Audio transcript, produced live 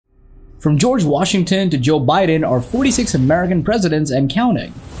From George Washington to Joe Biden are 46 American presidents and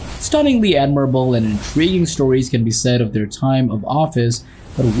counting. Stunningly admirable and intriguing stories can be said of their time of office,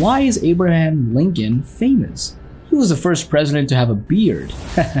 but why is Abraham Lincoln famous? He was the first president to have a beard.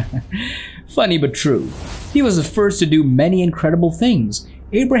 Funny but true. He was the first to do many incredible things.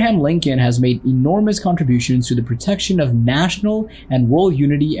 Abraham Lincoln has made enormous contributions to the protection of national and world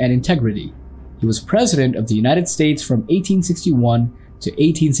unity and integrity. He was President of the United States from 1861 to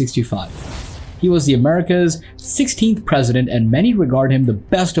 1865. He was the America's 16th president, and many regard him the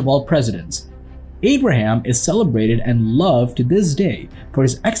best of all presidents. Abraham is celebrated and loved to this day for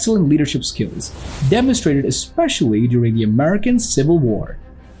his excellent leadership skills, demonstrated especially during the American Civil War.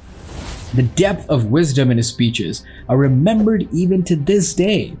 The depth of wisdom in his speeches are remembered even to this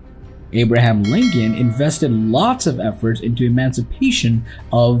day. Abraham Lincoln invested lots of efforts into emancipation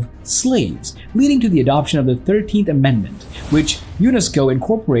of slaves, leading to the adoption of the 13th Amendment, which UNESCO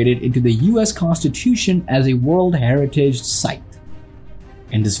incorporated into the US Constitution as a World Heritage Site.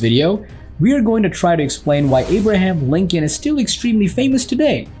 In this video, we are going to try to explain why Abraham Lincoln is still extremely famous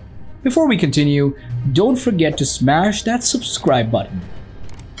today. Before we continue, don't forget to smash that subscribe button.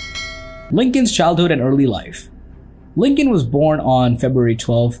 Lincoln's childhood and early life. Lincoln was born on February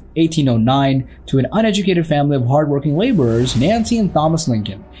 12, 1809, to an uneducated family of hardworking laborers, Nancy and Thomas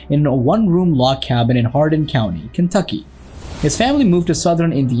Lincoln, in a one-room log cabin in Hardin County, Kentucky. His family moved to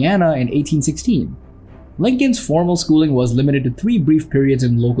southern Indiana in 1816. Lincoln's formal schooling was limited to 3 brief periods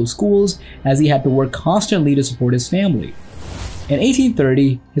in local schools, as he had to work constantly to support his family. In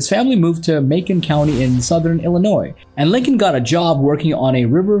 1830, his family moved to Macon County in southern Illinois, and Lincoln got a job working on a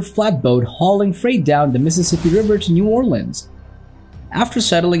river flatboat hauling freight down the Mississippi River to New Orleans. After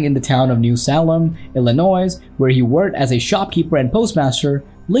settling in the town of New Salem, Illinois, where he worked as a shopkeeper and postmaster,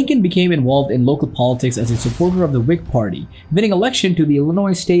 Lincoln became involved in local politics as a supporter of the Whig Party, winning election to the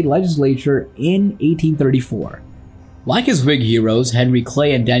Illinois State Legislature in 1834. Like his Whig heroes, Henry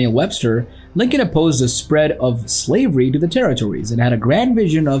Clay and Daniel Webster, Lincoln opposed the spread of slavery to the territories and had a grand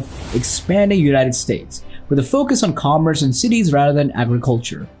vision of expanding the United States, with a focus on commerce in cities rather than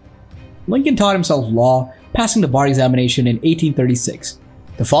agriculture. Lincoln taught himself law, passing the bar examination in 1836.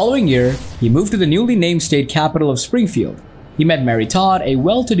 The following year, he moved to the newly named state capital of Springfield. He met Mary Todd, a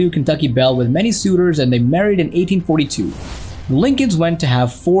well-to-do Kentucky belle with many suitors, and they married in 1842. The Lincolns went to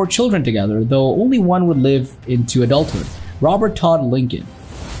have 4 children together, though only one would live into adulthood: Robert Todd Lincoln,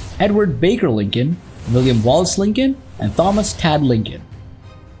 Edward Baker Lincoln, William Wallace Lincoln, and Thomas Tad Lincoln.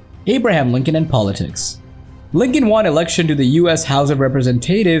 Abraham Lincoln and politics. Lincoln won election to the U.S. House of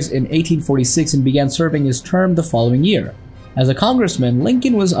Representatives in 1846 and began serving his term the following year. As a congressman,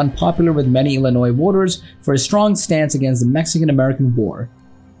 Lincoln was unpopular with many Illinois voters for his strong stance against the Mexican-American War.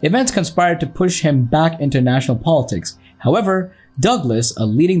 Events conspired to push him back into national politics. However, Douglas, a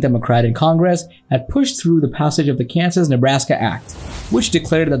leading Democrat in Congress, had pushed through the passage of the Kansas-Nebraska Act, which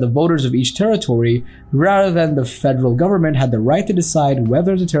declared that the voters of each territory, rather than the federal government, had the right to decide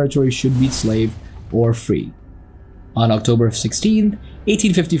whether the territory should be slave or free. On October 16,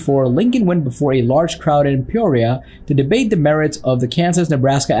 1854, Lincoln went before a large crowd in Peoria to debate the merits of the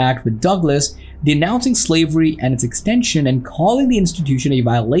Kansas-Nebraska Act with Douglas, denouncing slavery and its extension and calling the institution a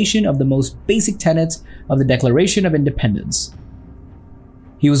violation of the most basic tenets of the Declaration of Independence.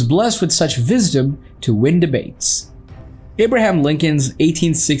 He was blessed with such wisdom to win debates. Abraham Lincoln's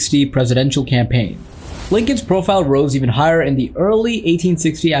 1860 presidential campaign. Lincoln's profile rose even higher in the early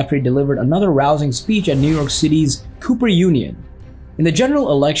 1860s after he delivered another rousing speech at New York City's Cooper Union. In the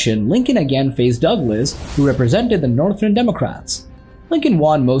general election, Lincoln again faced Douglas, who represented the Northern Democrats. Lincoln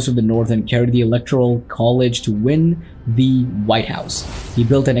won most of the North and carried the Electoral College to win the White House. He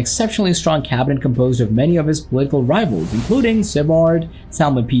built an exceptionally strong cabinet composed of many of his political rivals, including Seward,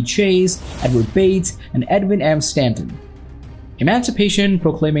 Salmon P. Chase, Edward Bates, and Edwin M. Stanton. Emancipation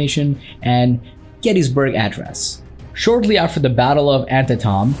Proclamation and Gettysburg Address. Shortly after the Battle of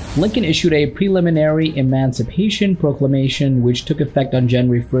Antietam, Lincoln issued a preliminary Emancipation Proclamation which took effect on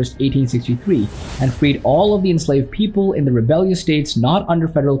January 1, 1863, and freed all of the enslaved people in the rebellious states not under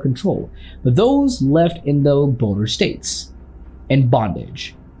federal control, but those left in the border states in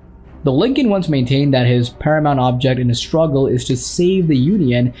bondage. Though Lincoln once maintained that his paramount object in his struggle is to save the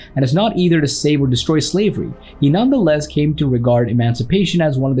Union and is not either to save or destroy slavery, he nonetheless came to regard emancipation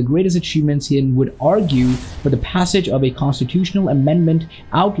as one of the greatest achievements and would argue for the passage of a constitutional amendment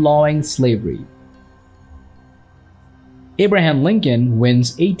outlawing slavery. Abraham Lincoln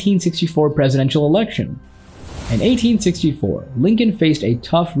wins 1864 presidential election. In 1864, Lincoln faced a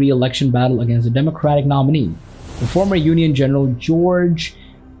tough re-election battle against the Democratic nominee, the former Union General George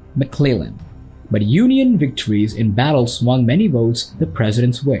McClellan, but Union victories in battle swung many votes the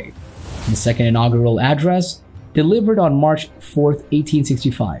president's way. In the second inaugural address, delivered on March 4,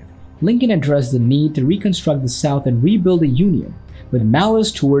 1865, Lincoln addressed the need to reconstruct the South and rebuild the Union with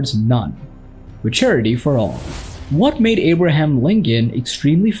malice towards none, with charity for all. What made Abraham Lincoln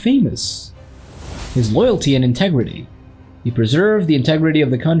extremely famous? His loyalty and integrity. He preserved the integrity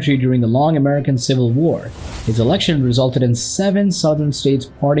of the country during the long American Civil War. His election resulted in 7 southern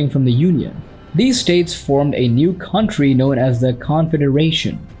states parting from the Union. These states formed a new country known as the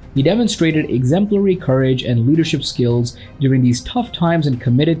Confederation. He demonstrated exemplary courage and leadership skills during these tough times and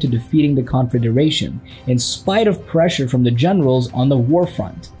committed to defeating the Confederation, in spite of pressure from the generals on the war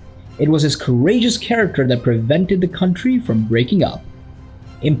front. It was his courageous character that prevented the country from breaking up.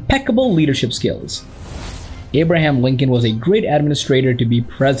 Impeccable leadership skills. Abraham Lincoln was a great administrator to be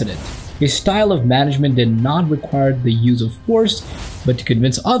president. His style of management did not require the use of force, but to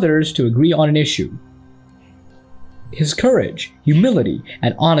convince others to agree on an issue. His courage, humility,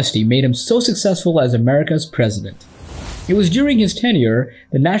 and honesty made him so successful as America's president. It was during his tenure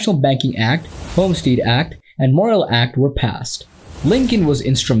the National Banking Act, Homestead Act, and Morrill Act were passed. Lincoln was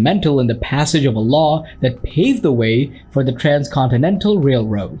instrumental in the passage of a law that paved the way for the Transcontinental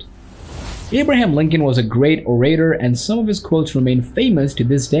Railroad. Abraham Lincoln was a great orator, and some of his quotes remain famous to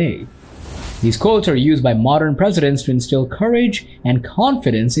this day. These quotes are used by modern presidents to instill courage and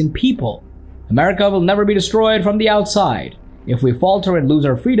confidence in people. America will never be destroyed from the outside. If we falter and lose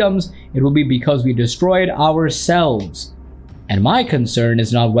our freedoms, it will be because we destroyed ourselves. And my concern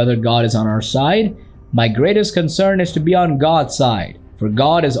is not whether God is on our side. My greatest concern is to be on God's side, for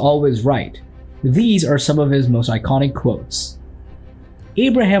God is always right. These are some of his most iconic quotes.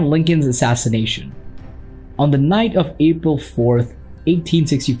 Abraham Lincoln's assassination. On the night of April 4th,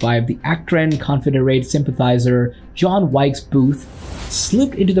 1865, the actor and Confederate sympathizer John Wilkes Booth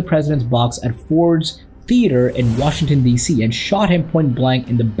slipped into the president's box at Ford's Theater in Washington, D.C. and shot him point blank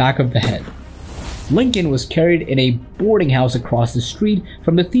in the back of the head. Lincoln was carried in a boarding house across the street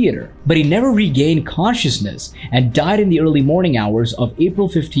from the theater, but he never regained consciousness and died in the early morning hours of April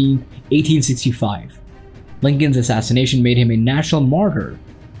 15, 1865. Lincoln's assassination made him a national martyr.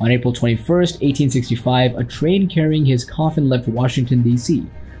 On April 21, 1865, a train carrying his coffin left Washington, D.C.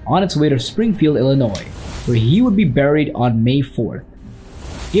 on its way to Springfield, Illinois, where he would be buried on May 4th.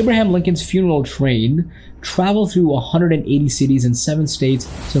 Abraham Lincoln's funeral train traveled through 180 cities in 7 states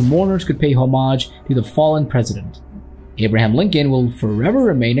so mourners could pay homage to the fallen president. Abraham Lincoln will forever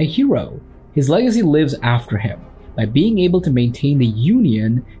remain a hero. His legacy lives after him by being able to maintain the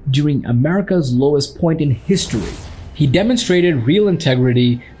Union during America's lowest point in history. He demonstrated real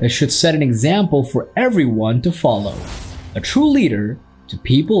integrity that should set an example for everyone to follow. A true leader to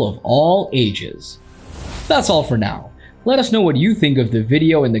people of all ages. That's all for now. Let us know what you think of the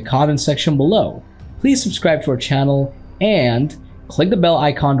video in the comments section below. Please subscribe to our channel and click the bell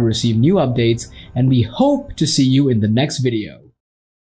icon to receive new updates, and we hope to see you in the next video.